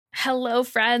Hello,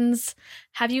 friends.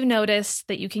 Have you noticed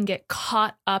that you can get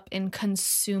caught up in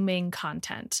consuming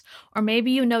content? Or maybe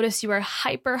you notice you are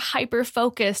hyper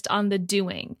focused on the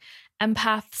doing.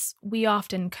 Empaths, we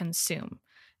often consume.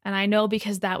 And I know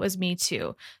because that was me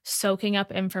too, soaking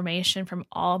up information from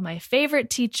all my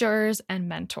favorite teachers and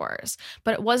mentors.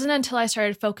 But it wasn't until I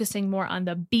started focusing more on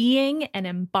the being and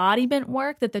embodiment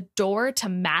work that the door to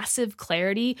massive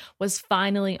clarity was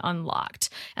finally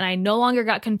unlocked. And I no longer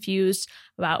got confused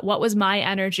about what was my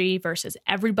energy versus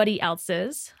everybody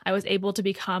else's. I was able to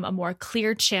become a more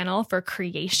clear channel for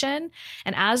creation,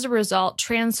 and as a result,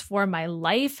 transform my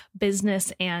life,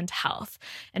 business, and health.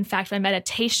 In fact, my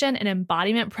meditation and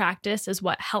embodiment practice is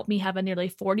what helped me have a nearly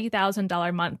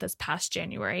 $40,000 month this past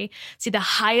January, see the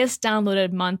highest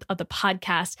downloaded month of the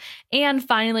podcast, and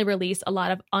finally release a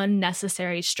lot of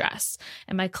unnecessary stress.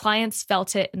 And my clients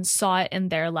felt it and saw it in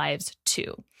their lives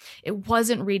too. It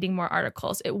wasn't reading more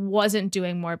articles. It wasn't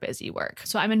doing more busy work.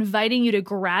 So I'm inviting you to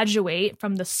graduate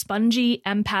from the spongy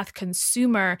empath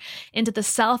consumer into the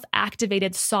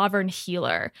self-activated sovereign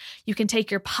healer. You can take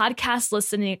your podcast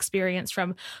listening experience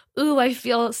from, ooh, I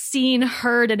feel seen,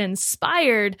 heard, and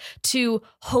inspired to,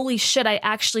 holy shit, I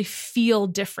actually feel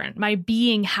different. My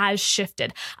being has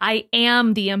shifted. I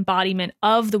am the embodiment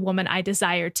of the woman I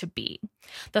desire to be.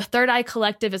 The Third Eye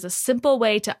Collective is a simple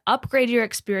way to upgrade your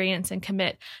experience and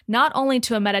commit not only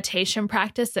to a meditation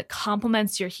practice that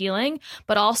complements your healing,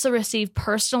 but also receive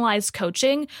personalized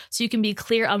coaching so you can be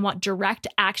clear on what direct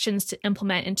actions to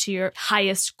implement into your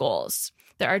highest goals.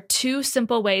 There are two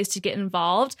simple ways to get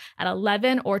involved at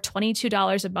 $11 or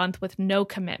 $22 a month with no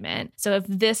commitment. So if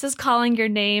this is calling your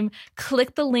name,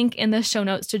 click the link in the show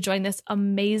notes to join this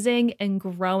amazing and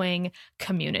growing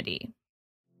community.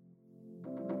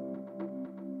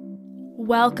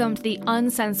 Welcome to the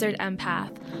Uncensored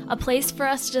Empath, a place for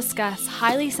us to discuss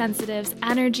highly sensitives,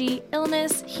 energy,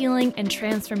 illness, healing, and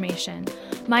transformation.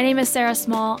 My name is Sarah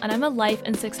Small, and I'm a life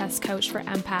and success coach for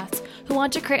empaths who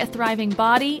want to create a thriving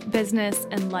body, business,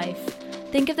 and life.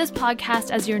 Think of this podcast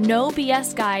as your no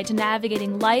BS guide to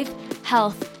navigating life,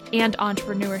 health, and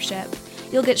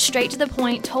entrepreneurship. You'll get straight to the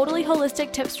point, totally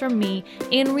holistic tips from me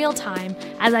in real time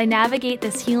as I navigate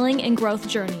this healing and growth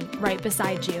journey right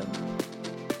beside you.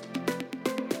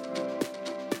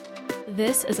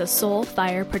 This is a Soul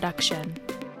Fire production.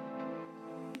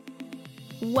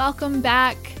 Welcome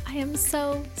back. I am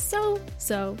so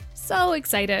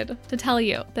excited to tell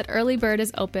you that Early Bird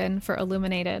is open for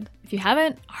Illuminated. If you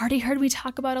haven't already heard me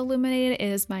talk about Illuminated, it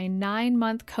is my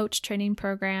 9-month coach training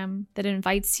program that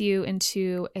invites you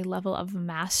into a level of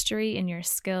mastery in your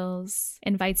skills,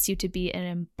 invites you to be an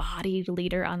embodied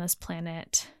leader on this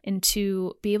planet, and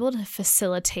to be able to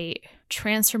facilitate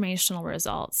transformational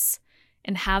results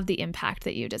and have the impact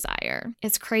that you desire.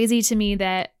 It's crazy to me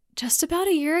that just about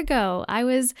a year ago, I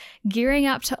was gearing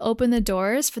up to open the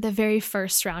doors for the very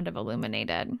first round of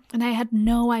Illuminated, and I had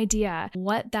no idea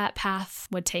what that path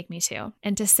would take me to.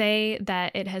 And to say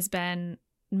that it has been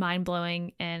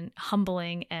mind-blowing and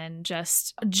humbling and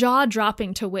just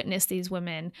jaw-dropping to witness these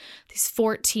women, these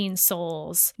 14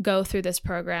 souls, go through this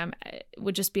program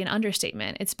would just be an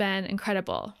understatement. It's been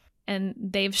incredible. And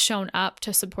they've shown up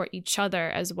to support each other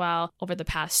as well over the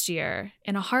past year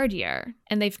in a hard year.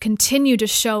 And they've continued to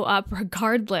show up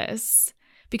regardless,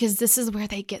 because this is where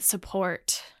they get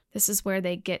support. This is where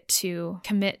they get to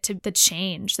commit to the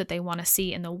change that they want to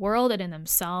see in the world and in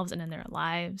themselves and in their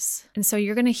lives. And so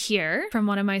you're going to hear from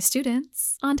one of my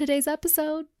students on today's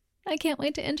episode. I can't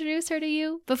wait to introduce her to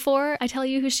you. Before I tell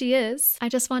you who she is, I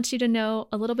just want you to know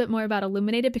a little bit more about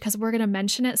Illuminated because we're going to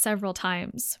mention it several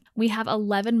times. We have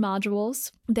 11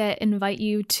 modules that invite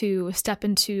you to step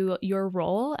into your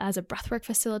role as a breathwork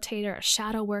facilitator, a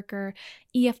shadow worker,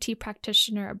 EFT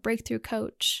practitioner, a breakthrough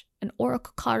coach, an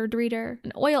oracle card reader,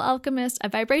 an oil alchemist, a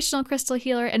vibrational crystal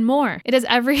healer, and more. It is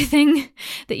everything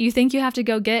that you think you have to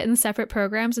go get in separate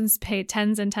programs and pay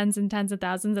tens and tens and tens of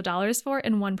thousands of dollars for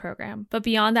in one program. But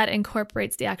beyond that, it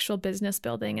incorporates the actual business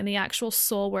building and the actual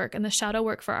soul work and the shadow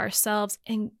work for ourselves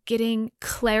and getting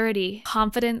clarity,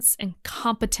 confidence, and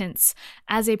competence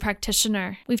as a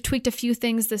practitioner. We've tweaked a few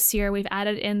things this year. We've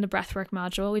added in the breathwork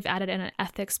module. We've added in an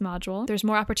ethics module. There's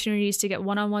more opportunities to get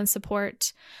one-on-one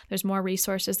support. There's more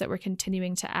resources that we're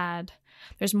continuing to add.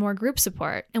 There's more group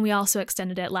support. And we also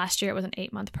extended it. Last year, it was an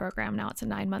 8-month program. Now it's a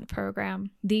 9-month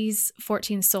program. These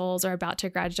 14 souls are about to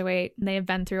graduate. They have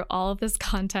been through all of this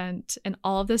content and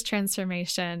all of this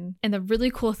transformation. And the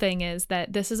really cool thing is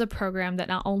that this is a program that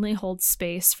not only holds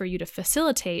space for you to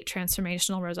facilitate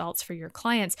transformational results for your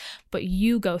clients, but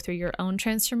you go through your own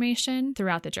transformation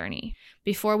throughout the journey.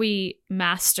 Before we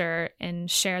master and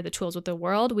share the tools with the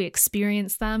world, we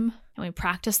experience them and we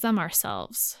practice them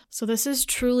ourselves. So this is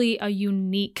truly a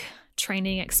unique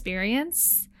training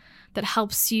experience that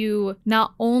helps you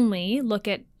not only look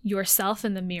at yourself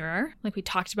in the mirror, like we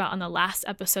talked about on the last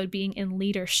episode, being in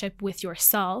leadership with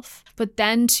yourself, but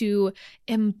then to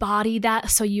embody that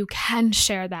so you can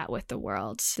share that with the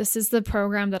world. This is the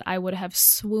program that I would have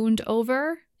swooned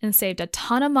over and saved a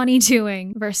ton of money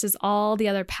doing versus all the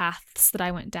other paths that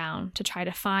I went down to try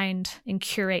to find and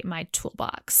curate my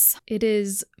toolbox. It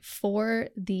is for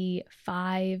the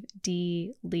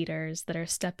 5D leaders that are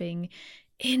stepping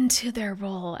into their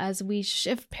role as we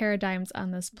shift paradigms on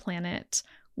this planet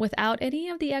without any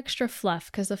of the extra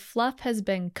fluff, because the fluff has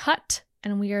been cut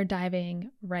and we are diving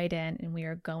right in and we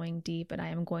are going deep, and I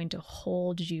am going to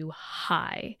hold you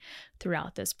high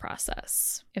throughout this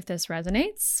process. If this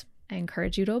resonates, I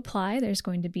encourage you to apply. There's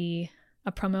going to be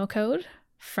a promo code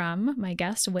from my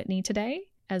guest, Whitney, today,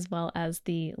 as well as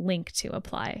the link to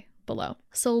apply below.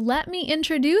 So let me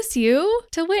introduce you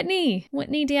to Whitney.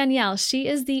 Whitney Danielle. She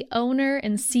is the owner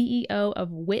and CEO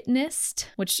of Witnessed,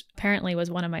 which apparently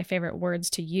was one of my favorite words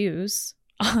to use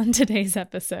on today's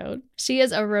episode. She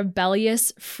is a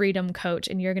rebellious freedom coach,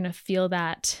 and you're going to feel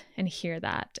that and hear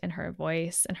that in her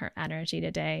voice and her energy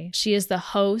today. She is the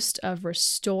host of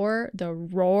Restore the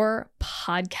Roar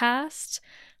podcast.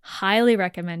 Highly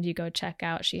recommend you go check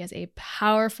out. She has a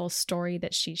powerful story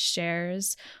that she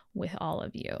shares with all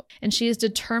of you. And she is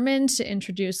determined to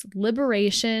introduce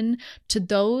liberation to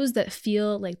those that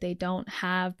feel like they don't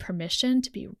have permission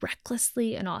to be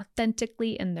recklessly and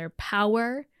authentically in their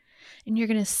power. And you're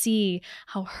going to see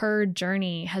how her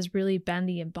journey has really been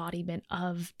the embodiment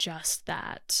of just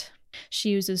that. She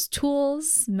uses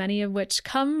tools, many of which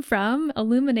come from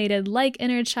Illuminated, like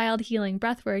inner child healing,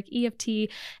 breathwork,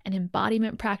 EFT, and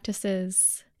embodiment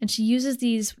practices. And she uses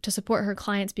these to support her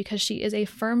clients because she is a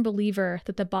firm believer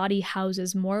that the body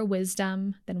houses more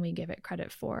wisdom than we give it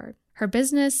credit for. Her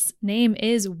business name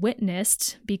is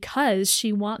Witnessed because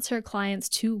she wants her clients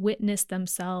to witness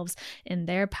themselves in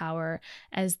their power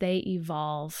as they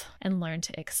evolve and learn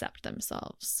to accept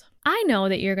themselves. I know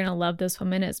that you're going to love this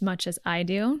woman as much as I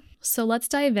do. So let's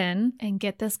dive in and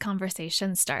get this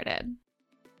conversation started.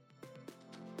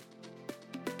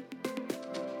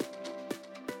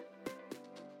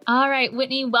 All right,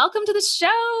 Whitney, welcome to the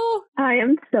show. I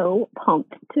am so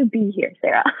pumped to be here,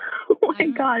 Sarah. Oh my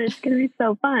God, it's going to be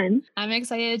so fun. I'm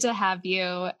excited to have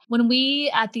you. When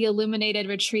we at the Illuminated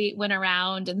retreat went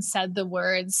around and said the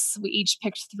words, we each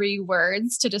picked 3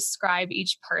 words to describe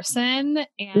each person.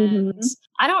 And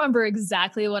I don't remember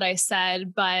exactly what I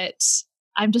said, but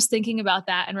I'm just thinking about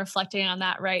that and reflecting on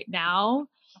that right now.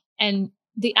 And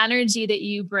the energy that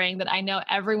you bring that I know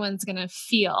everyone's going to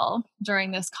feel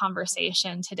during this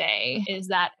conversation today is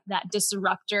that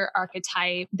disruptor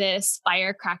archetype, this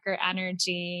firecracker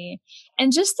energy,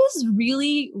 and just this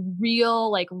really real,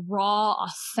 like raw,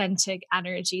 authentic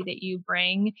energy that you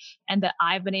bring and that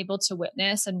I've been able to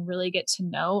witness and really get to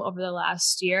know over the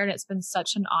last year. And it's been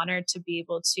such an honor to be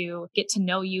able to get to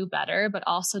know you better, but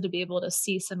also to be able to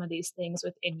see some of these things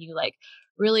within you, like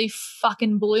really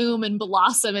fucking bloom and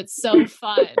blossom. It's so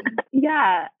fun.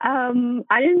 Yeah.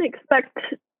 I didn't expect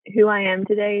who I am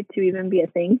today to even be a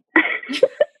thing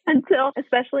until,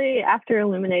 especially after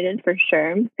Illuminated, for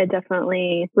sure. It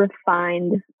definitely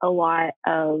refined a lot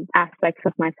of aspects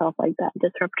of myself, like that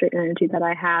disruptor energy that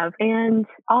I have. And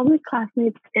all my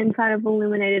classmates inside of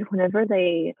Illuminated, whenever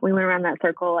we went around that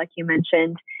circle, like you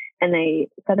mentioned, and they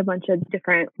said a bunch of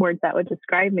different words that would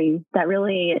describe me, that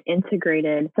really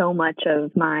integrated so much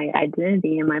of my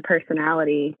identity and my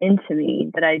personality into me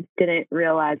that I didn't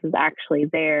realize was actually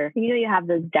there. You know, you have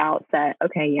those doubts that,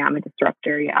 okay, yeah, I'm a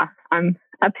disruptor. Yeah, I'm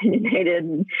opinionated,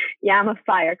 and yeah, I'm a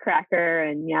firecracker,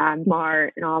 and yeah, I'm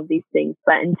smart, and all of these things.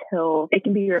 But until it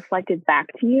can be reflected back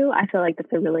to you, I feel like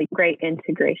that's a really great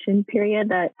integration period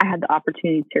that I had the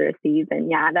opportunity to receive.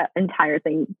 And yeah, that entire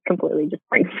thing completely just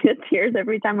brings me to tears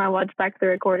every time I watch back the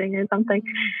recording or something.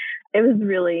 It was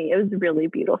really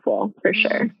beautiful, for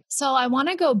sure. So I want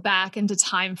to go back into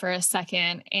time for a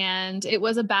second. And it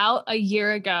was about a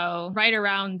year ago, right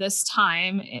around this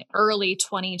time, early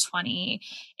 2020,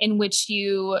 in which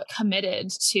you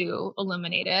committed to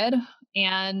Illuminated.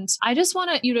 And I just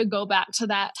wanted you to go back to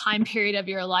that time period of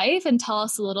your life and tell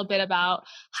us a little bit about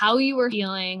how you were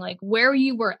feeling, like where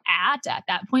you were at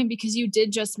that point, because you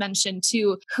did just mention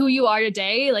too who you are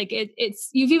today. Like it's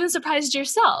you've even surprised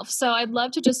yourself. So I'd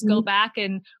love to just go back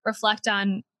and reflect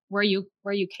on where you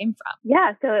came from.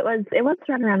 Yeah, so it was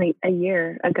right around a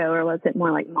year ago, or was it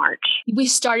more like March? We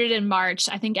started in March.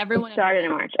 I think everyone started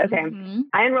in March. Okay,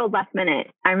 I enrolled last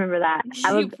minute. I remember that.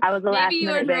 I was the last minute. Maybe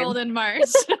you enrolled in March.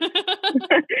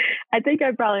 I think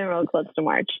I probably enrolled close to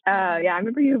March. Yeah, I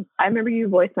remember you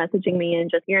voice messaging me, and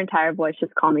just your entire voice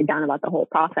just calmed me down about the whole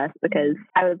process, because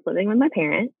I was living with my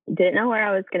parents, didn't know where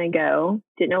I was going to go,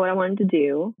 didn't know what I wanted to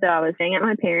do. So I was staying at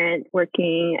my parents,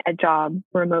 working a job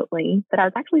remotely that I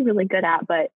was actually really good at,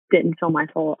 but didn't fill my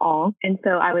soul at all. And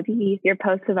so I would see your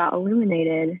posts about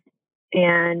Illuminated,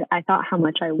 and I thought how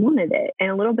much I wanted it. And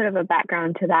a little bit of a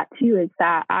background to that too is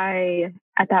that I,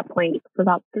 at that point, for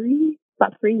about 3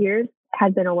 years,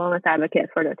 had been a wellness advocate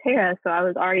for doTERRA. So I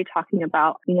was already talking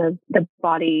about, the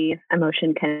body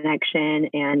emotion connection,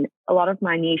 and a lot of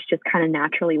my niche just kind of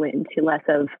naturally went into less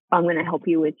of, I'm going to help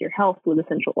you with your health with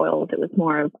essential oils. It was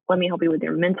more of, let me help you with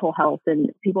your mental health.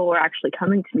 And people were actually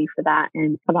coming to me for that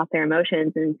and about their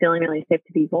emotions and feeling really safe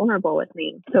to be vulnerable with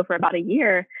me. So for about a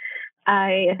year,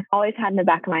 I always had in the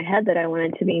back of my head that I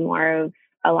wanted to be more of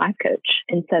a life coach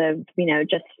instead of,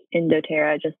 just in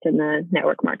doTERRA, just in the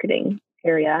network marketing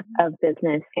area of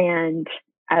business. And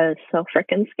I was so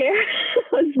freaking scared.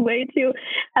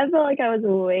 I felt like I was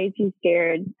way too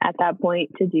scared at that point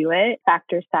to do it.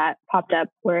 Factors that popped up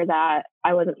were that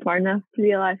I wasn't smart enough to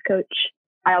be a life coach.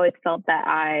 I always felt that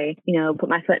I, put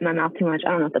my foot in my mouth too much. I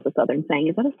don't know if that's a Southern thing.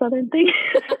 Is that a Southern thing?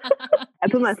 I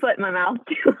put my foot in my mouth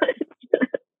too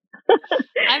much.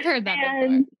 I've heard that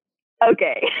before.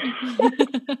 Okay.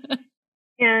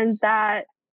 And that,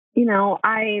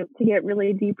 to get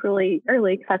really deep really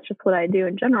early, because that's just what I do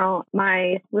in general,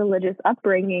 my religious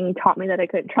upbringing taught me that I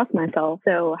couldn't trust myself.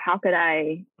 So how could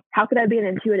I be an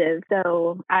intuitive?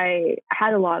 So I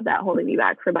had a lot of that holding me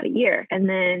back for about a year. And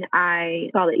then I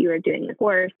saw that you were doing the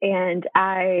course, and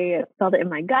I felt it in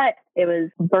my gut. It was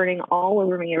burning all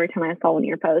over me every time I saw one of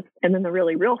your posts. And then the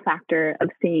really real factor of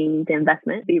seeing the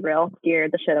investment be real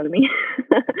scared the shit out of me.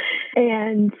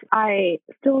 And I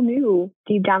still knew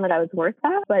deep down that I was worth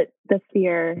that. But the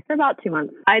fear, for about 2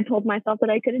 months, I told myself that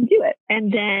I couldn't do it. And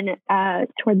then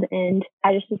toward the end,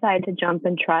 I just decided to jump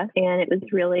and trust. And it was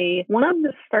really one of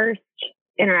the first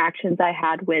interactions I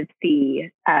had with the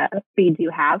be do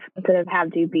have instead of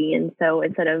have do be. And so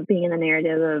instead of being in the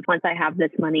narrative of, once I have this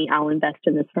money, I'll invest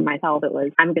in this for myself, it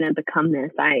was, I'm going to become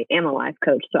this. I am a life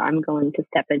coach, so I'm going to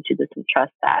step into this and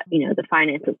trust that, the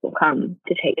finances will come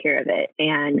to take care of it.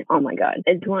 And oh my God,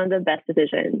 it's one of the best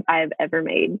decisions I've ever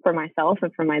made for myself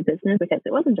and for my business, because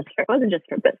it wasn't just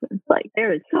for business. Like,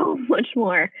 there is so much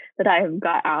more that I have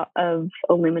got out of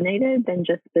Illuminated than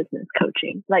just business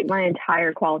coaching. Like, my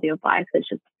entire quality of life has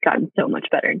just gotten so much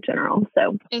better in general.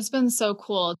 So it's been so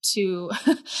cool to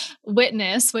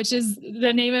witness, which is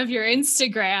the name of your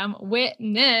Instagram,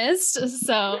 Witnessed.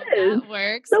 So that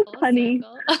works. So funny.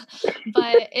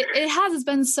 But it's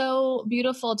been so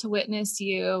beautiful to witness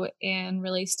you and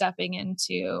really stepping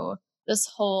into this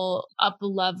whole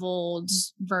up-leveled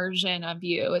version of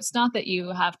you. It's not that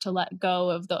you have to let go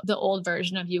of the old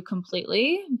version of you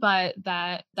completely, but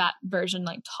that version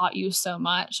taught you so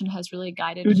much and has really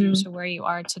guided you to where you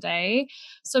are today.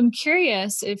 So I'm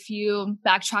curious if you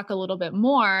backtrack a little bit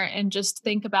more and just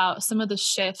think about some of the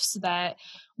shifts that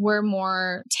were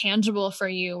more tangible for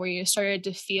you, where you started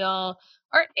to feel,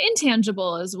 or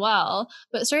intangible as well,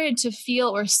 but started to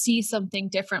feel or see something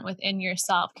different within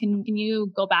yourself. Can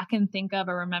you go back and think of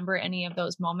or remember any of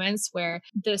those moments where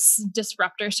this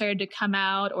disruptor started to come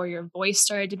out or your voice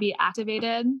started to be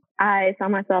activated? I saw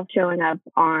myself showing up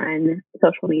on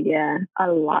social media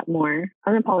a lot more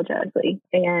unapologetically.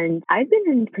 And I've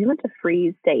been in pretty much a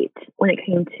freeze state when it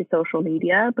came to social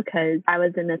media, because I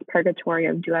was in this purgatory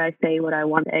of, do I say what I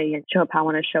want to say and show up how I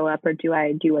want to show up, or do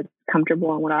I do what's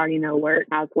comfortable and what I already know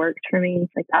has worked for me?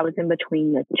 Like, I was in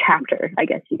between the chapter, I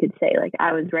guess you could say. Like,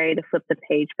 I was ready to flip the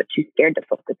page, but too scared to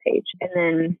flip the page. And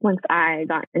then once I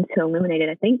got into Illuminated,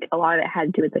 I think a lot of it had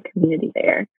to do with the community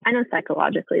there. I know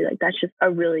psychologically, that's just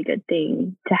a really good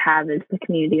thing to have, is the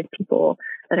community of people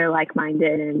that are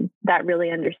like-minded and that really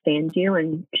understand you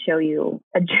and show you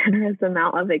a generous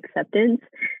amount of acceptance,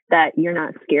 that you're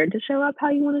not scared to show up how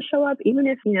you want to show up. Even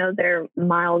if, they're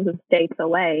miles of states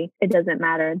away, it doesn't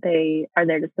matter. They are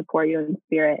there to support you in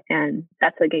spirit. And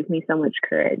that's what gave me so much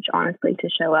courage, honestly, to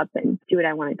show up and do what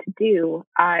I wanted to do.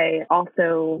 I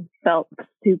also felt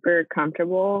super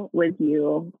comfortable with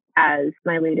you as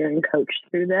my leader and coach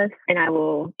through this. And I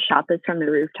will shout this from the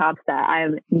rooftops that I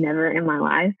have never in my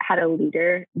life had a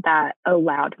leader that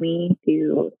allowed me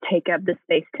to take up the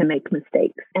space to make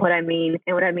mistakes. And what I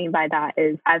mean by that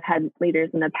is I've had leaders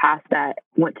in the past that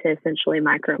want to essentially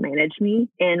micromanage me,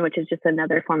 and which is just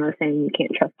another form of saying you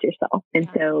can't trust yourself. And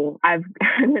so I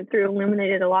went through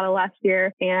Illuminated a lot of last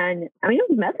year, and I mean, it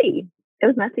was messy. It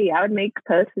was messy. I would make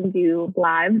posts and do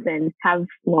lives and have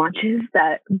launches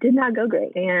that did not go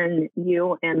great. And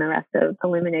you and the rest of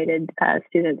Illuminated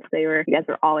students, you guys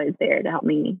were always there to help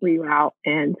me reroute.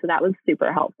 And so that was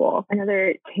super helpful.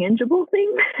 Another tangible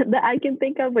thing that I can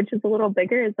think of, which is a little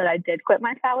bigger, is that I did quit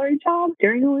my salary job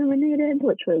during Illuminated,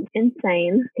 which was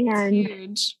insane. And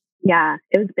huge. Yeah,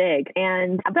 it was big.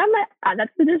 But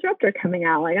that's the disruptor coming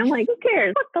out. Like, I'm like, who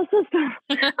cares? Fuck the system.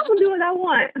 I'm going to do what I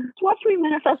want. Watch me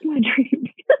manifest my dreams.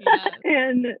 Yeah.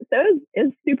 And so it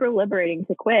was super liberating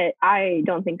to quit. I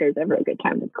don't think there's ever a good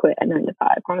time to quit a 9 to 5,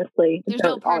 honestly. There's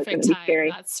no perfect time.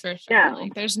 That's for sure. No.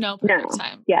 Like, there's no perfect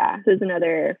time. Yeah. So it's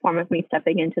another form of me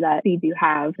stepping into that we do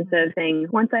have, instead of saying,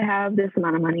 once I have this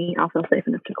amount of money, I'll feel safe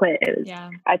enough to quit.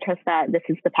 I trust that this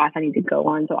is the path I need to go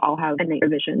on. So I'll have a innate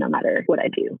vision no matter what I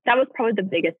do. That was probably the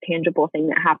biggest tangible thing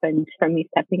that happened from me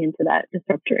stepping into that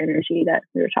disruptor energy that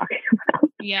we were talking about.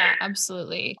 Yeah,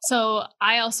 absolutely. So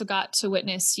I also got to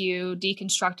witness you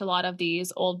deconstruct a lot of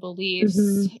these old beliefs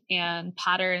and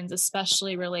patterns,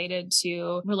 especially related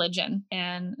to religion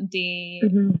and the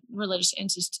religious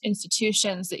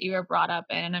institutions that you were brought up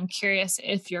in. And I'm curious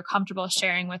if you're comfortable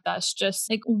sharing with us just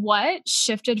like what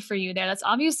shifted for you there. That's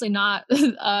obviously not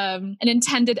an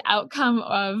intended outcome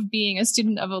of being a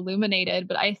student of Illuminated,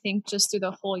 but I think just through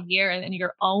the whole year and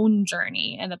your own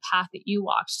journey and the path that you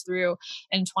walked through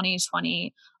in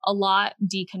 2020, a lot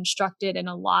deconstructed and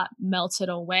a lot melted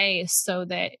away so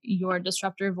that your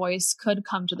disruptor voice could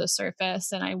come to the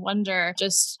surface. And I wonder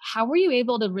just how were you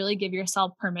able to really give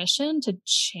yourself permission to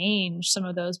change some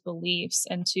of those beliefs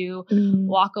and to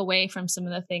walk away from some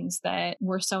of the things that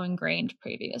were so ingrained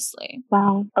previously?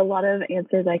 Wow. A lot of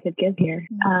answers I could give here.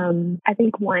 I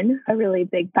think a really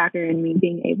big factor in me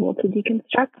being able to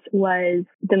deconstruct was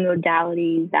the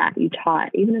modalities that you taught,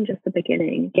 even in just the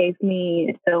beginning, gave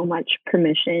me so much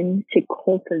permission to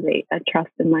cultivate a trust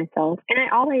in myself. And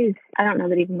I don't know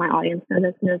that even my audience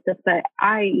knows this, but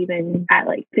I even at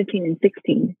like 15 and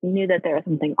 16 knew that there was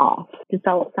something off. Just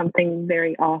felt something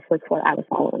very off with what I was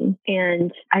following.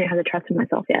 And I didn't have the trust in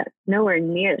myself yet. Nowhere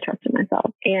near the trust in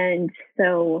myself. And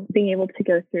so being able to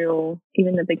go through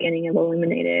even the beginning of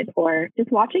Illuminated, or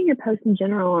just watching your posts in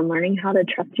general and learning how to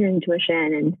trust your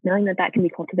intuition and knowing that that can be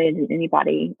cultivated in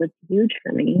anybody was huge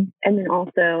for me. And then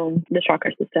also the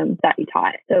chakra system that you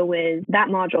taught. So with that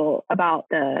module about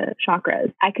the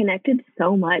chakras, I connected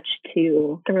so much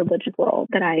to the religious world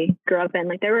that I grew up in.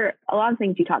 Like there were a lot of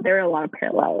things you taught. There were a lot of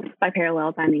parallels. By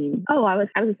parallels, I mean, I was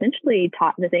essentially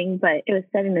taught the thing, but it was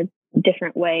said in a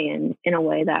different way and in a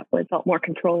way that felt more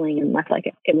controlling and less like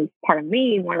it was part of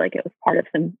me, more like it was part of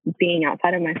some being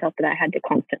outside of myself that I had to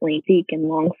constantly seek and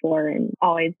long for, and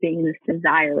always being in this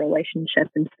desire relationship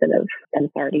instead of that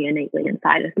it's already innately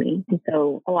inside of me. And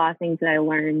so a lot of things that I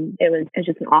learned, it was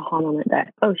just an aha moment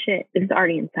that, oh shit, this is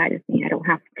already inside of me. I don't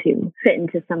have to fit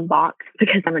into some box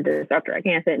because I'm a disruptor. I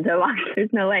can't fit into a box. There's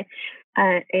no way.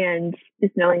 And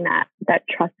just knowing that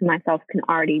trust in myself can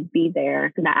already be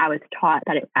there, so that I was taught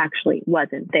that it actually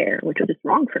wasn't there, which was just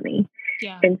wrong for me.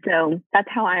 Yeah. And so that's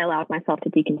how I allowed myself to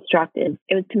deconstruct it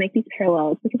was to make these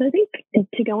parallels, because I think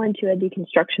to go into a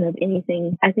deconstruction of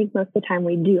anything, I think most of the time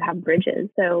we do have bridges.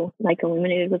 So like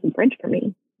Illuminated was a bridge for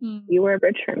me. You were a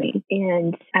bridge for me.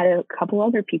 And I had a couple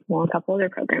other people and a couple other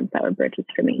programs that were bridges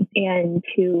for me. And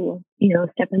to,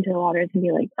 step into the waters and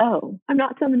be like, oh, I'm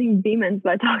not summoning demons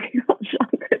by talking about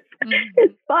chakras.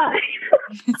 It's fine.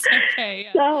 It's okay.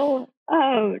 Yeah. So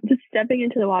just stepping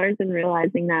into the waters and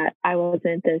realizing that I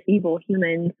wasn't this evil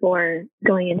human for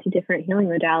going into different healing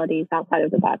modalities outside of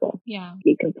the Bible. Yeah. To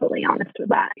be completely honest with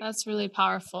that. That's really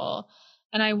powerful.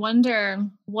 And I wonder,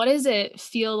 what does it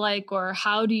feel like, or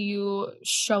how do you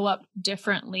show up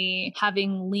differently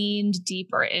having leaned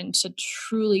deeper into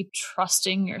truly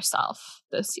trusting yourself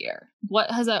this year?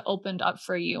 What has that opened up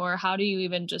for you? Or how do you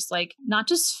even just not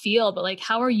just feel, but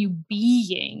how are you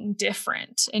being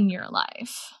different in your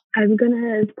life? I'm going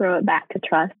to throw it back to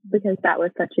trust, because that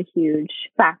was such a huge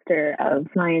factor of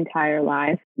my entire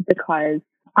life, because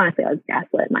honestly, I was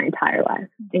gaslit my entire life.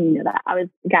 And you know that. I was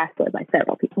gaslit by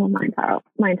several people in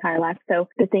my entire life. So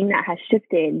the thing that has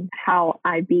shifted how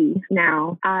I be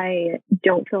now, I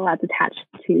don't feel as attached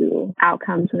to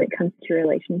outcomes when it comes to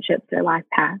relationships or life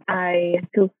paths. I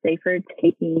feel safer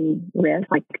taking risks,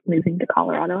 like moving to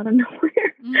Colorado out of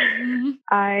nowhere. Mm-hmm.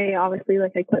 I obviously,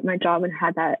 like, I quit my job and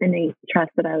had that innate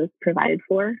trust that I was provided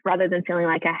for, rather than feeling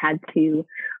like I had to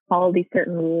follow these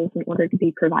certain rules in order to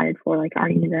be provided for. Like, I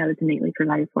already knew that I was innately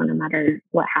provided for no matter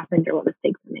what happened or what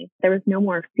mistakes I made. There was no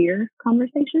more fear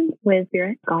conversation with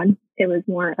Spirit, God. It was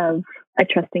more of a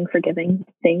trusting, forgiving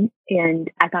thing. And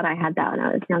I thought I had that when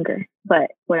I was younger.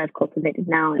 But what I've cultivated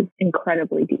now is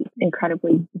incredibly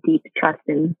deep trust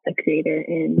in the Creator,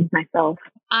 in myself.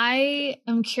 I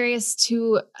am curious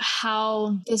to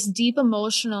how this deep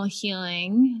emotional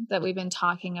healing that we've been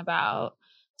talking about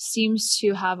seems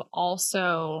to have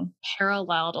also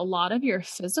paralleled a lot of your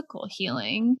physical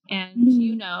healing. And,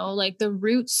 you know, like the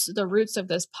roots of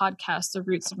this podcast, the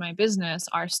roots of my business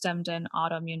are stemmed in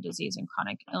autoimmune disease and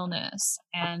chronic illness.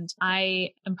 And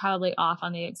I am probably off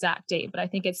on the exact date, but I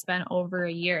think it's been over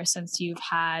a year since you've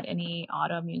had any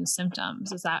autoimmune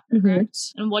symptoms. Is that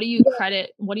correct? And what do you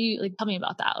credit? Like, tell me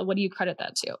about that. What do you credit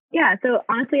that to? Yeah. So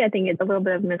honestly, I think it's a little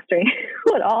bit of mystery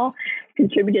what all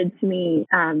contributed to me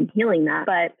healing that.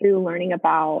 But through learning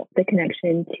about the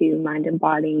connection to mind and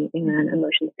body and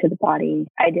emotions to the body,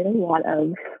 I did a lot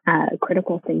of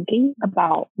critical thinking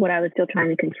about what I was still trying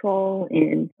to control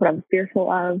and what I was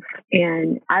fearful of.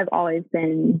 And I've always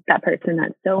been that person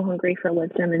that's so hungry for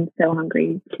wisdom and so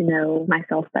hungry to know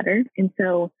myself better. And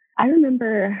so I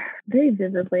remember very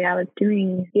vividly, I was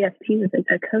doing EFT with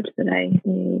a coach that I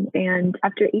knew. And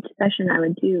after each session I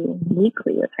would do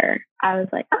weekly with her, I was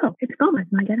like, oh, it's gone.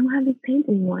 Like, I don't have these pains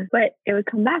anymore. But it would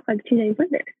come back like 2 days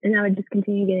later. And I would just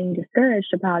continue getting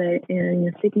discouraged about it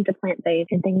and sticking to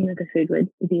plant-based and thinking that the food would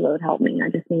be what would help me. I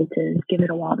just need to give it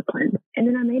a while to cleanse. And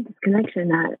then I made this connection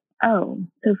that, oh,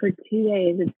 so for 2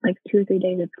 days, it's like 2 or 3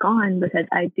 days, it's gone because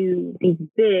I do these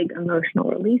big emotional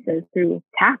releases through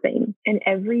tapping. And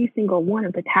every single one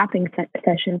of the tapping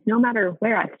sessions, no matter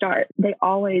where I start, they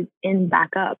always end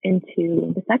back up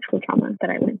into the sexual trauma that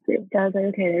I went through. So I was like,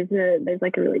 okay, there's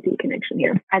like a really deep connection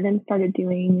here. I then started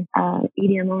doing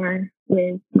EDMR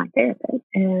with my therapist,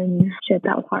 and shit,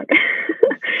 that was hard.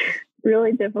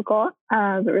 Really difficult,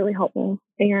 but really helpful.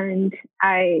 And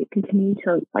I continue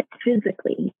to, like,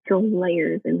 physically feel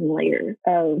layers and layers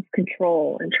of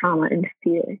control and trauma and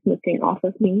fear lifting off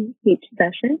of me each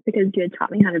session, because you had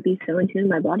taught me how to be so in tune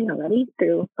with my body already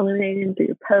through illuminating, through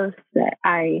your posts, that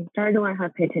I started to learn how to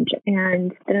pay attention.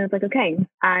 And then I was like, okay,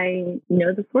 I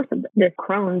know the source of this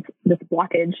Crohn's, this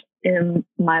blockage in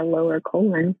my lower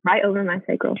colon, right over my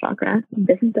sacral chakra.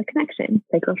 This is the connection.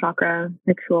 Sacral chakra,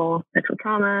 sexual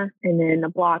trauma, and then the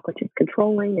block, which is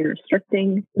controlling and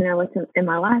restricting. And I looked in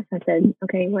my life, I said,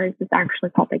 okay, where is this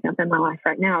actually popping up in my life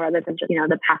right now, rather than just,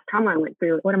 the past trauma I went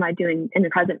through? What am I doing in the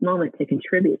present moment to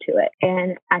contribute to it?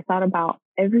 And I thought about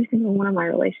every single one of my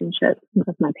relationships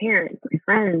with my parents, my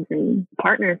friends, and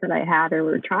partners that I had or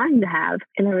were trying to have.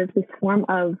 And there was this form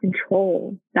of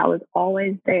control that was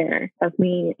always there, of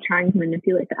me trying to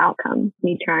manipulate the outcome,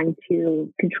 me trying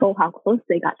to control how close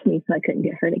they got to me so I couldn't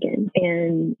get hurt again,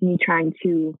 and me trying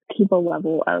to keep a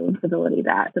level of stability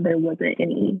so there wasn't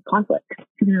any conflict.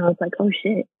 And I was like, oh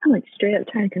shit, I'm like straight up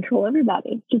trying to control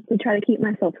everybody just to try to keep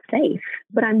myself safe.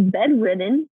 But I'm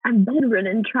bedridden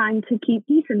trying to keep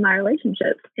peace in my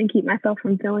relationships and keep myself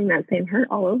from feeling that same hurt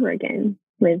all over again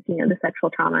with, the sexual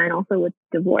trauma and also with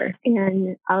divorce.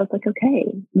 And I was like, okay,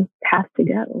 this has to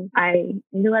go. I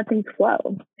need to let things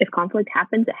flow. If conflict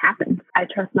happens, it happens. I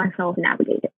trust myself to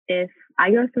navigate it. If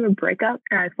I go through a breakup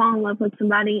or I fall in love with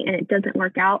somebody and it doesn't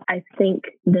work out, I thank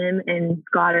them and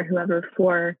God or whoever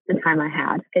for the time I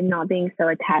had, and not being so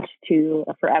attached to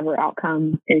a forever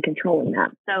outcome and controlling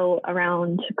that. So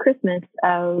around Christmas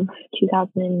of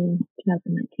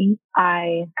 2019,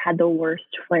 I had the worst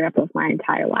flare up of my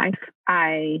entire life.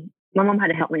 My mom had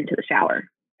to help me into the shower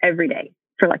every day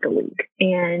for like a week,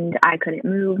 and I couldn't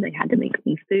move. They had to make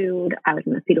me food. I was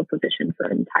in a fetal position for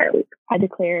an entire week. I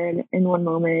declared in one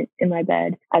moment in my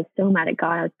bed, I was so mad at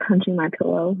God, I was punching my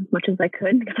pillow as much as I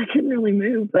could because I couldn't really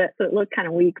move, but so it looked kind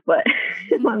of weak, but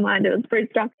in my mind it was pretty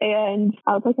strong. And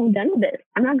I was like, I'm done with this.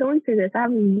 I'm not going through this. I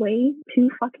have way too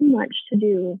fucking much to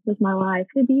do with my life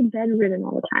to be bedridden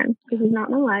all the time. This is not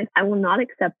my life. I will not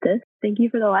accept this. Thank you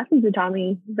for the lessons you taught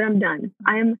me, but I'm done.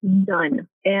 I am done.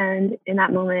 And in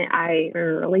that moment, I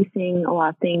was releasing a lot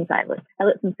of things. I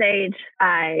lit some sage.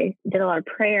 I did a lot of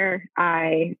prayer.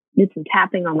 I did some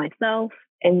tapping on myself.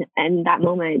 And that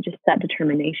moment, just that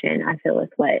determination, I feel is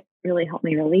what really helped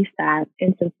me release that.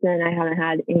 And since then, I haven't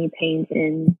had any pains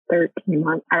in 13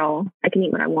 months at all. I can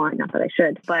eat what I want, not that I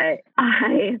should, but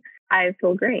I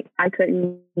feel great. I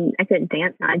couldn't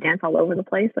dance. I dance all over the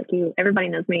place. Everybody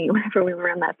knows me. Whenever we were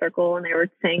around that circle and they were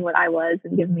saying what I was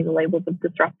and giving me the labels of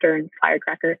disruptor and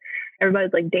firecracker,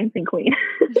 everybody's like dancing queen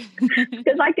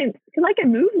because I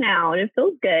can move now and it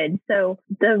feels good. So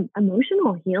the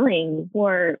emotional healing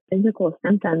for physical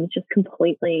symptoms just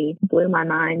completely blew my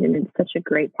mind. And it's such a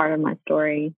great part of my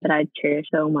story that I cherish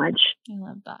so much. I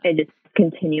love that. It just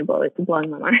continuable. It's blowing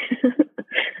my mind.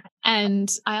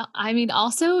 And I mean,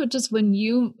 also just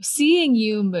seeing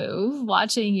you move,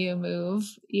 watching you move,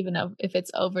 even if it's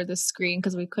over the screen,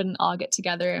 because we couldn't all get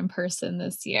together in person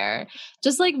this year,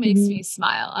 just like makes me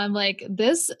smile. I'm like,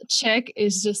 this chick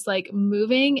is just like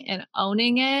moving and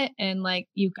owning it. And like,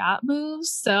 you got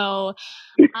moves. So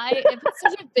it puts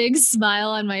such a big smile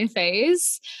on my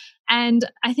face. And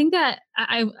I think that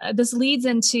this leads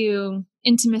into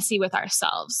intimacy with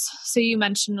ourselves. So you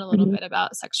mentioned a little bit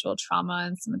about sexual trauma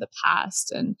and some of the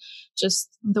past and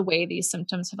just the way these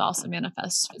symptoms have also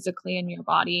manifest physically in your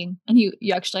body. And you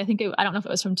actually, I don't know if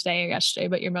it was from today or yesterday,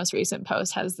 but your most recent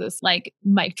post has this like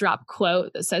mic drop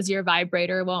quote that says your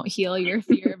vibrator won't heal your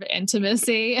fear of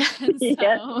intimacy. And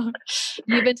so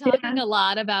you've been talking a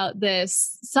lot about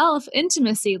this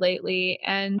self-intimacy lately.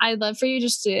 And I'd love for you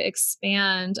just to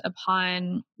expand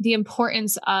upon the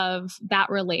importance of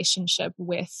that relationship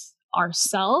with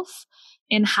ourself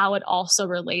and how it also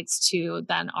relates to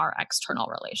then our external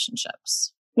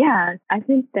relationships. Yeah, I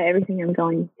think that everything I'm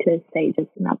going to say just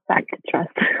snaps back to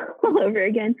trust all over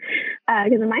again.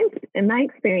 Because in my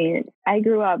experience, I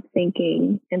grew up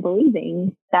thinking and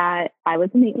believing that I was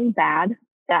innately bad,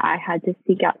 that I had to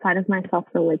seek outside of myself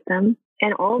for wisdom,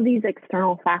 and all of these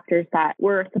external factors that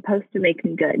were supposed to make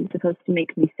me good, supposed to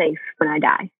make me safe when I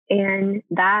die. And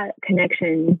that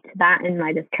connection to that and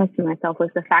my distrust in myself was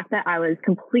the fact that I was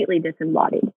completely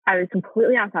disembodied. I was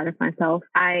completely outside of myself.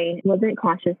 I wasn't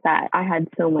conscious that I had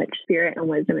so much spirit and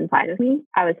wisdom inside of me.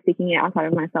 I was speaking it outside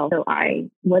of myself, so I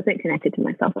wasn't connected to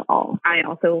myself at all. I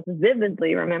also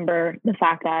vividly remember the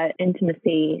fact that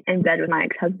intimacy in bed with my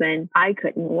ex-husband, I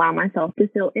couldn't allow myself to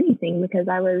feel anything because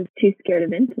I was too scared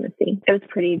of intimacy. It was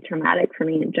pretty traumatic for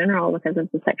me in general because of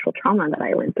the sexual trauma that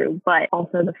I went through, but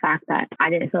also the fact that I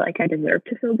didn't feel like I deserved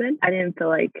to feel good. I didn't feel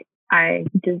like I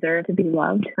deserve to be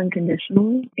loved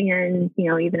unconditionally. And,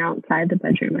 even outside the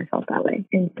bedroom, I felt that way.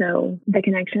 And so the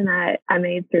connection that I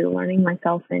made through learning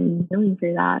myself and healing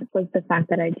through that was the fact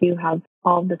that I do have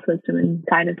all of this wisdom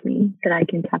inside of me that I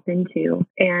can tap into.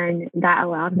 And that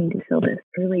allowed me to feel this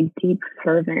really deep,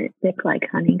 fervent, thick like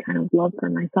honey kind of love for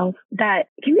myself that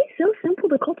can be so simple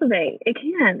to cultivate. It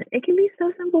can be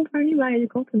so simple for anybody to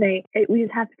cultivate. We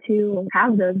just have to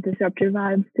have those disruptive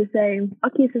vibes to say,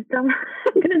 okay, system,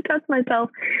 I'm going to trust myself.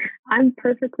 I'm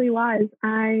perfectly wise.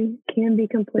 I can be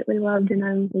completely loved and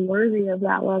I'm worthy of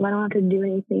that love. I don't have to do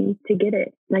anything to get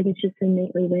it. Like it's just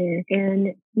innately there.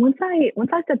 And once I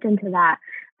stepped into that,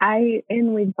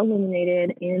 and with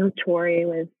Illuminated and with Tori,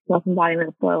 with Self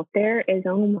Embodiment Flow, there is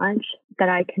so much that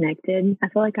I connected. I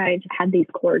feel like I just had these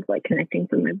cords like connecting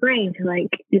from my brain to like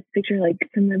just picture like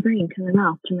from my brain to my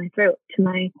mouth, to my throat, to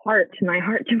my heart, to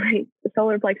my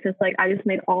solar plexus. Like I just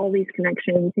made all these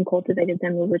connections and cultivated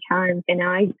them over time. And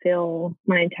now I feel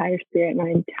my entire spirit, my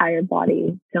entire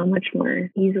body so much more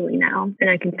easily now. And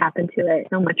I can tap into it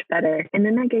so much better. And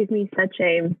then that gave me such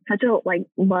a like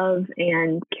love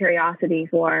and curiosity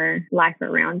for life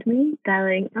around me that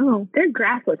like, oh, their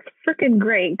grass looks freaking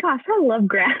great. Gosh, I love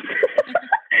grass.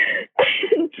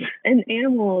 And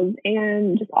animals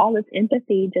and just all this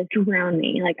empathy just drowned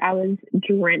me. Like I was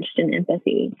drenched in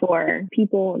empathy for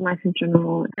people and life in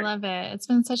general. I love it. It's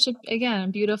been such a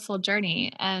beautiful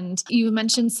journey. And you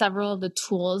mentioned several of the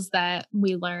tools that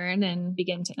we learn and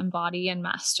begin to embody and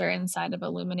master inside of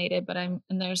Illuminated,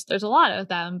 there's a lot of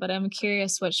them, but I'm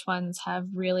curious which ones have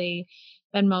really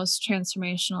been most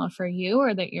transformational for you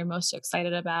or that you're most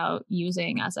excited about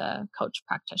using as a coach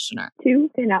practitioner? Two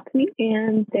stand out to me,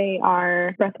 and they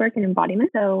are breathwork and embodiment.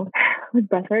 So with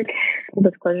breathwork, full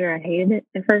disclosure, I hated it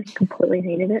at first, completely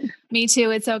hated it. Me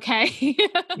too. It's okay.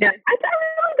 Yeah, I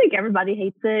really think everybody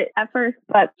hates it at first,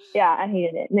 but yeah, I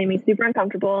hated it. It made me super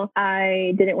uncomfortable.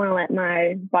 I didn't want to let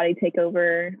my body take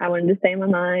over. I wanted to stay in my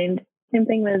mind. Same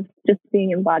thing with just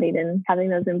being embodied and having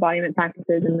those embodiment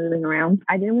practices and moving around.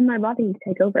 I didn't want my body to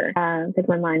take over because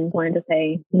my mind wanted to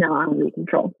say, no, I want to be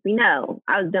control.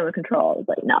 I was done with control. I was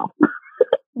like, no,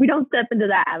 we don't step into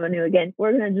that avenue again.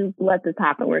 We're going to just let this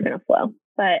happen. We're going to flow.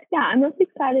 But yeah, I'm most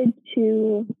excited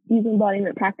to use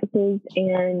embodiment practices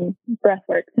and breath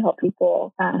work to help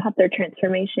people have their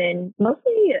transformation.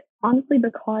 Mostly, honestly,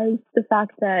 because the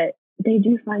fact that they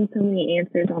do find so many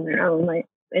answers on their own. Like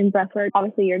in breathwork,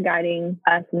 obviously you're guiding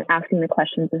us and asking the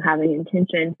questions and having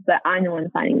intention, but I'm the one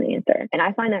finding the answer. And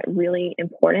I find that really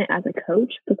important as a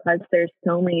coach because there's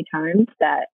so many times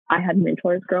that I had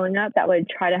mentors growing up that would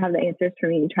try to have the answers for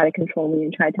me and try to control me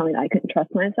and try to tell me that I couldn't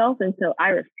trust myself. And so I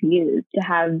refused to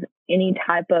have any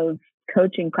type of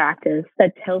coaching practice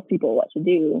that tells people what to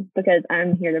do because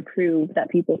I'm here to prove that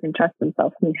people can trust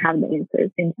themselves and have the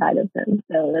answers inside of them.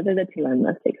 So those are the two I'm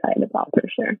most excited about for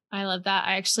sure. I love that.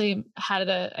 I actually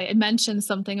I mentioned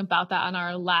something about that on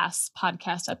our last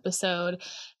podcast episode,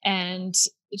 and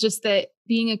just that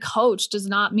being a coach does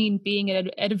not mean being an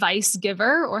advice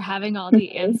giver or having all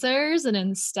the answers. And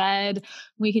instead,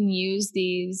 we can use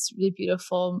these really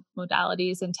beautiful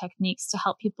modalities and techniques to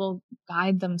help people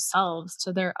guide themselves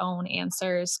to their own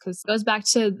answers. Because it goes back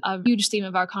to a huge theme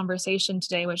of our conversation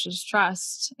today, which is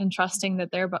trust and trusting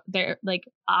that they're like,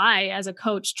 I, as a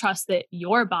coach, trust that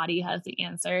your body has the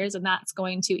answers. And that's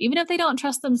going to, even if they don't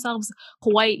trust themselves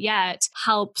quite yet,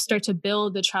 help start to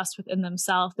build the trust within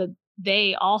themselves that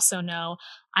they also know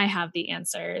I have the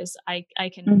answers. I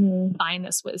can find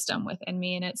this wisdom within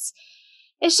me. And it's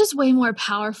just way more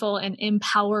powerful and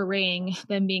empowering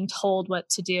than being told what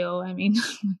to do. I mean,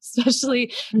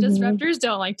 especially disruptors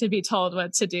don't like to be told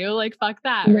what to do. Like, fuck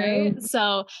that. No. Right.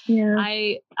 So yeah.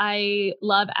 I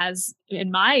love, as in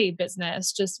my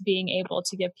business, just being able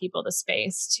to give people the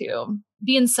space to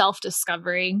be in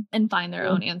self-discovery and find their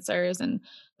own answers. And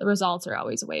the results are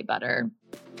always way better.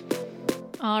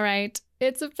 All right,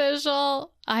 it's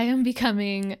official. I am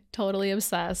becoming totally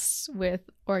obsessed with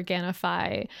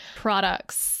Organifi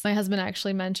products. My husband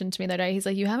actually mentioned to me that day, he's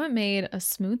like, you haven't made a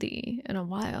smoothie in a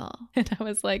while. And I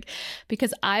was like,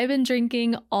 because I've been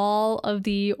drinking all of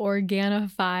the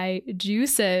Organifi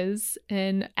juices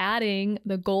and adding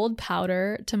the gold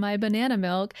powder to my banana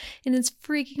milk, and it's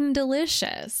freaking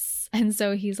delicious. And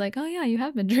so he's like, oh yeah, you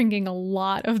have been drinking a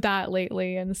lot of that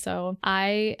lately. And so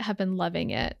I have been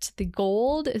loving it. The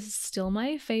gold is still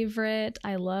my favorite.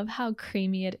 I love how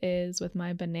creamy it is with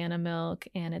my banana milk,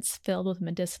 and it's filled with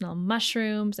medicinal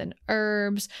mushrooms and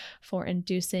herbs for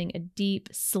inducing a deep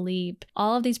sleep.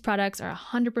 All of these products are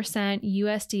 100%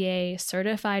 USDA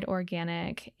certified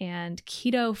organic and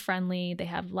keto friendly. They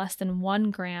have less than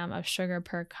 1 gram of sugar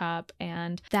per cup,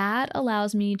 and that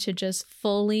allows me to just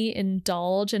fully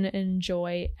indulge and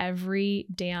enjoy every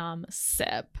damn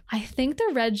sip. I think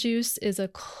the red juice is a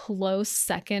close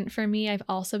second for me. I've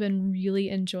also been really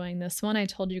enjoying this one. I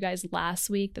told you guys last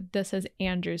week that this is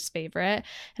Andrew's favorite,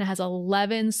 and it has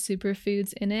 11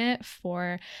 superfoods in it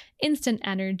for instant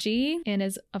energy and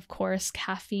is, of course,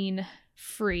 caffeine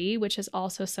free, which is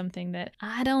also something that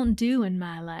I don't do in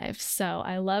my life. So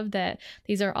I love that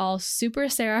these are all super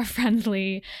Sarah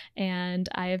friendly, and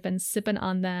I have been sipping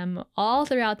on them all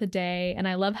throughout the day. And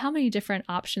I love how many different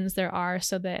options there are,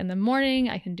 so that in the morning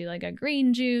I can do like a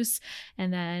green juice,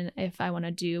 and then if I want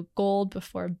to do gold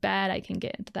before bed, I can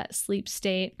get into that sleep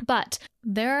state. But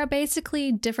there are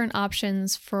basically different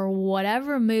options for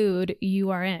whatever mood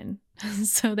you are in.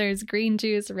 So there's green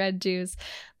juice, red juice,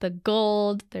 the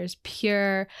gold, there's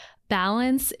pure.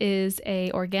 Balance is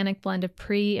a organic blend of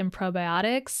pre and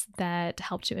probiotics that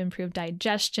help to improve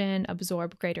digestion,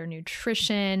 absorb greater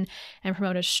nutrition, and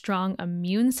promote a strong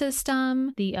immune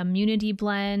system. The immunity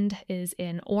blend is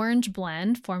an orange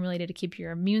blend formulated to keep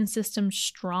your immune system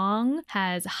strong,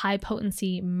 has high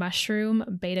potency mushroom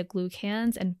beta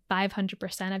glucans and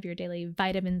 500% of your daily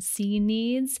vitamin C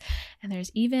needs. And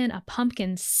there's even a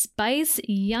pumpkin spice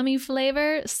yummy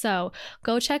flavor. So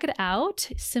go check it out.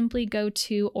 Simply go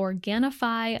to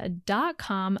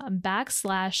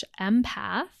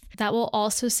Organifi.com/empath. That will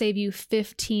also save you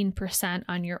 15%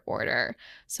 on your order.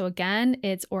 So again,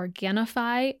 it's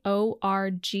Organifi,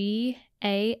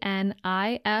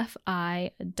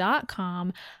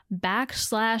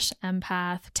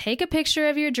 ORGANIFI.com/empath. Take a picture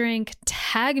of your drink,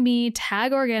 tag me,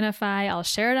 tag Organifi. I'll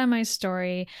share it on my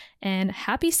story, and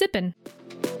happy sipping.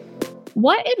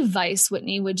 What advice,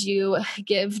 Whitney, would you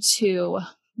give to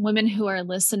women who are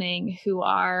listening, who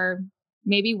are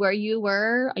maybe where you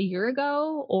were a year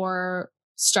ago, or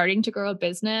starting to grow a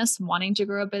business, wanting to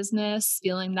grow a business,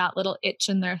 feeling that little itch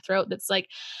in their throat that's like,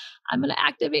 I'm going to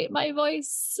activate my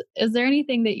voice? Is there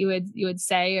anything that you would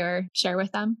say or share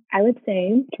with them? I would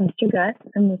say trust your gut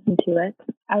and listen to it.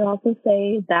 I would also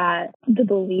say that the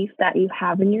belief that you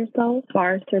have in yourself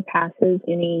far surpasses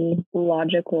any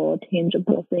logical,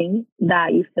 tangible thing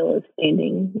that you feel is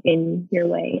standing in your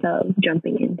way of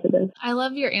jumping into this. I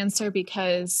love your answer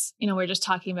because, we're just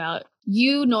talking about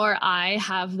you nor I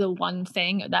have the one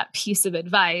thing, that piece of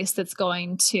advice that's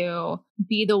going to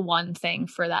be the one thing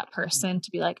for that person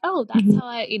to be like, oh, that's how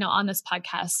I, on this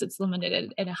podcast, it's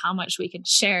limited in how much we can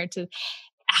share to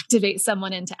activate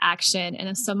someone into action.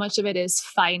 And so much of it is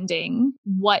finding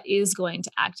what is going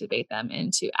to activate them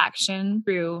into action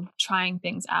through trying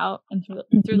things out and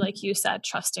through, like you said,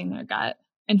 trusting their gut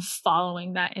and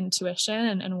following that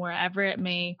intuition and wherever it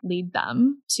may lead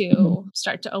them to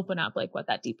start to open up like what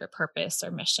that deeper purpose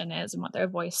or mission is and what their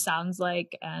voice sounds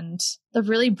like. And the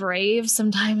really brave,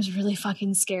 sometimes really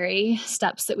fucking scary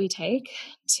steps that we take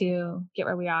to get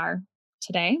where we are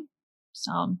today.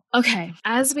 So, okay,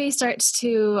 as we start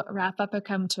to wrap up and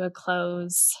come to a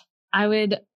close, I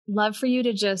would love for you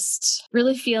to just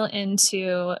really feel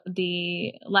into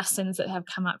the lessons that have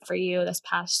come up for you this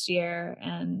past year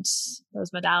and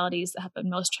those modalities that have been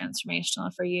most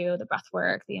transformational for you, the breath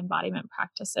work, the embodiment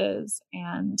practices,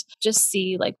 and just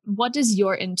see like, what does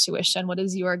your intuition, what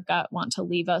does your gut want to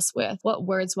leave us with? What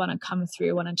words want to come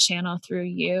through, want to channel through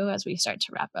you as we start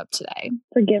to wrap up today?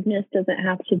 Forgiveness doesn't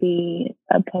have to be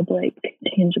a public,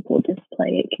 tangible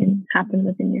display. It can happen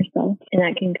within yourself. And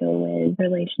that can go with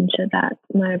relationships that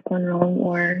might have gone wrong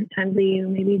or times that you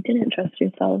maybe didn't trust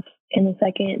yourself. And the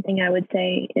second thing I would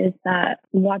say is that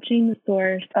watching the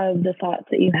source of the thoughts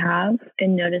that you have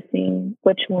and noticing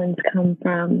which ones come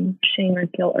from shame or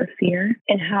guilt or fear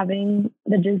and having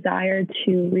the desire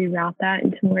to reroute that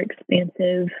into more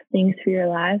expansive things for your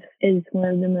life is one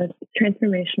of the most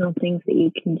transformational things that you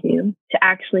can do to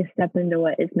actually step into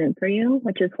what is meant for you,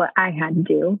 which is what I had to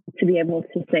do to be able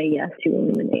to say yes to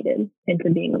Illuminated and to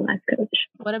being a life coach.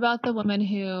 What about the woman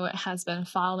who has been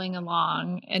following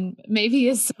along and maybe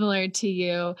is similar to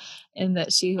you in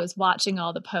that she was watching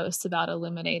all the posts about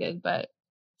Illuminated, but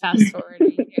fast forward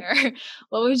a year,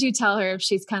 what would you tell her if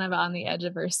she's kind of on the edge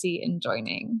of her seat and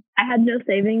joining? I had no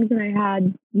savings and I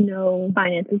had no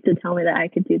finances to tell me that I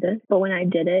could do this. But when I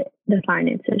did it, the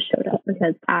finances showed up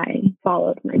because I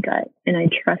followed my gut and I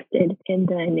trusted in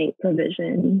the innate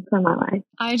provision for my life.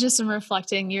 I just am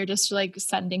reflecting, you're just like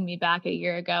sending me back a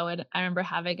year ago. And I remember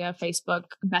having a Facebook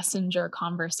Messenger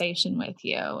conversation with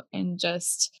you and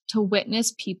just to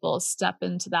witness people step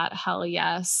into that hell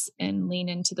yes and lean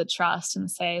into the trust and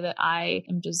say that I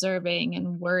am deserving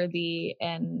and worthy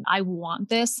and I want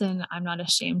this and I'm not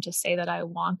ashamed to say that I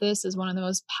want this is one of the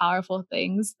most powerful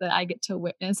things that I get to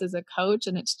witness as a coach.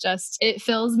 And it's just, it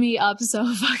fills me up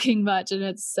so fucking much. And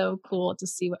it's so cool to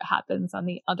see what happens on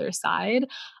the other side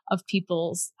of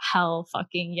people's hell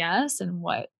fucking yes and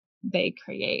what they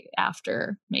create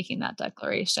after making that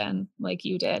declaration like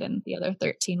you did and the other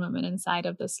 13 women inside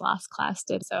of this last class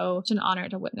did. So it's an honor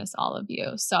to witness all of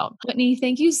you. So Whitney,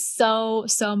 thank you so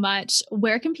much.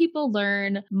 Where can people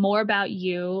learn more about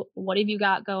you? What have you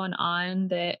got going on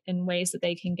that in ways that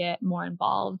they can get more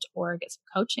involved or get some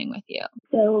coaching with you?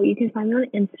 So you can find me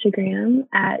on Instagram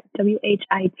at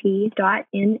whit.nessed.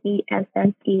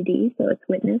 So it's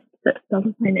witness. That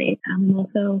spells my name. I'm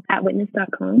also at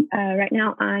witness.com. Right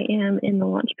now, I am in the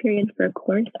launch period for a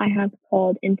course I have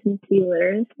called Intimacy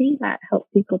Literacy that helps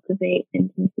you cultivate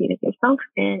intimacy with yourself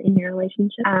and in your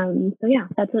relationship. So yeah,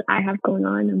 that's what I have going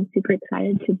on. I'm super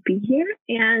excited to be here.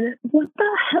 And what the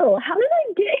hell? How did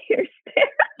I get here, Sarah?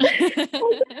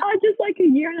 I just like a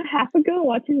year and a half ago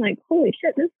watching like, holy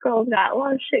shit, this girl's got a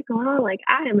lot of shit going on. Like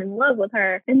I am in love with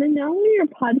her. And then now on your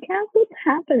podcast, what's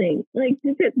happening? Like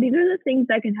these are the things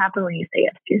that can happen when you say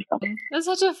yes to yourself. That's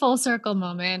such a full circle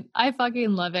moment. I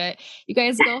fucking love it. You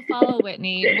guys go follow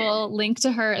Whitney. We'll link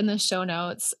to her in the show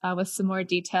notes with some more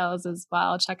details as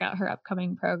well. Check out her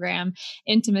upcoming program,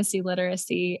 Intimacy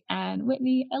Literacy. And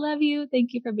Whitney, I love you.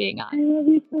 Thank you for being on. I love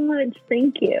you so much.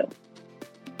 Thank you.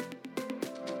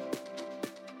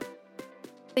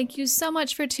 Thank you so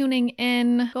much for tuning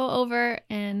in. Go over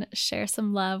and share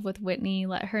some love with Whitney.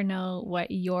 Let her know what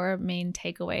your main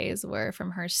takeaways were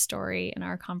from her story and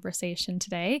our conversation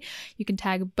today. You can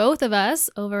tag both of us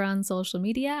over on social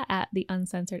media at The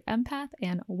Uncensored Empath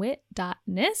and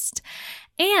wit.nist.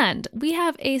 And we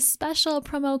have a special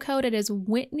promo code. It is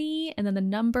Whitney and then the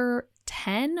number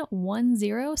 10.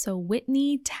 So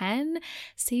Whitney 10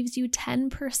 saves you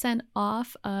 10%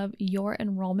 off of your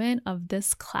enrollment of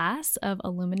this class of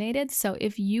Illuminated. So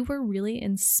if you were really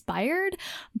inspired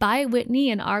by Whitney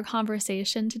and our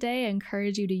conversation today, I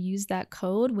encourage you to use that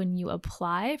code when you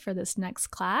apply for this next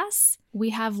class.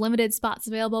 We have limited spots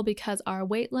available because our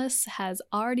waitlist has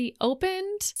already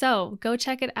opened. So go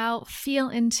check it out, feel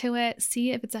into it,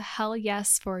 see if it's a hell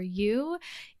yes for you.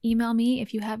 Email me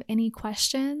if you have any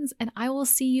questions, and I will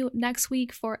see you next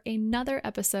week for another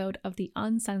episode of the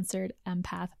Uncensored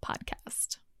Empath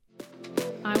Podcast.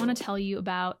 I want to tell you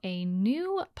about a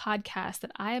new podcast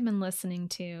that I have been listening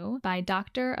to by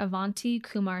Dr. Avanti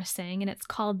Kumar Singh, and it's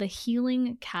called The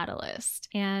Healing Catalyst.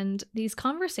 And these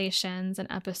conversations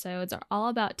and episodes are all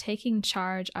about taking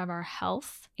charge of our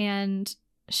health, and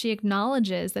she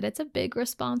acknowledges that it's a big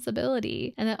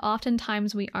responsibility and that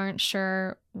oftentimes we aren't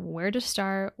sure where to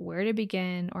start, where to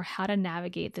begin, or how to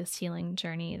navigate this healing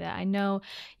journey that I know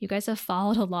you guys have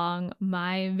followed along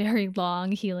my very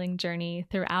long healing journey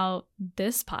throughout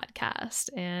this podcast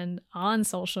and on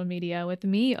social media with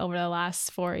me over the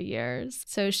last 4 years.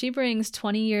 So she brings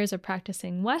 20 years of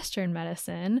practicing Western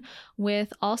medicine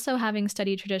with also having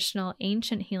studied traditional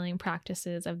ancient healing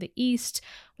practices of the East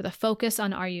with a focus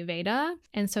on Ayurveda.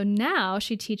 And so now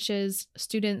she teaches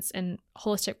students and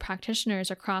holistic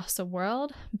practitioners across the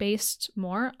world based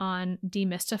more on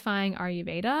demystifying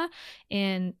Ayurveda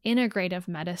and integrative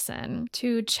medicine.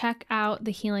 To check out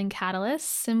The Healing Catalyst,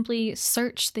 simply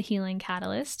search The Healing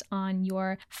Catalyst on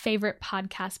your favorite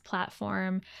podcast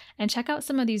platform and check out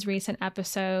some of these recent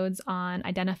episodes on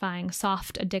identifying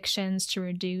soft addictions to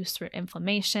reduce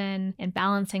inflammation and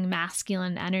balancing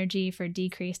masculine energy for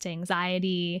decreased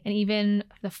anxiety, and even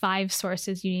the 5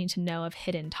 sources you need to know of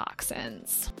hidden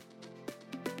toxins.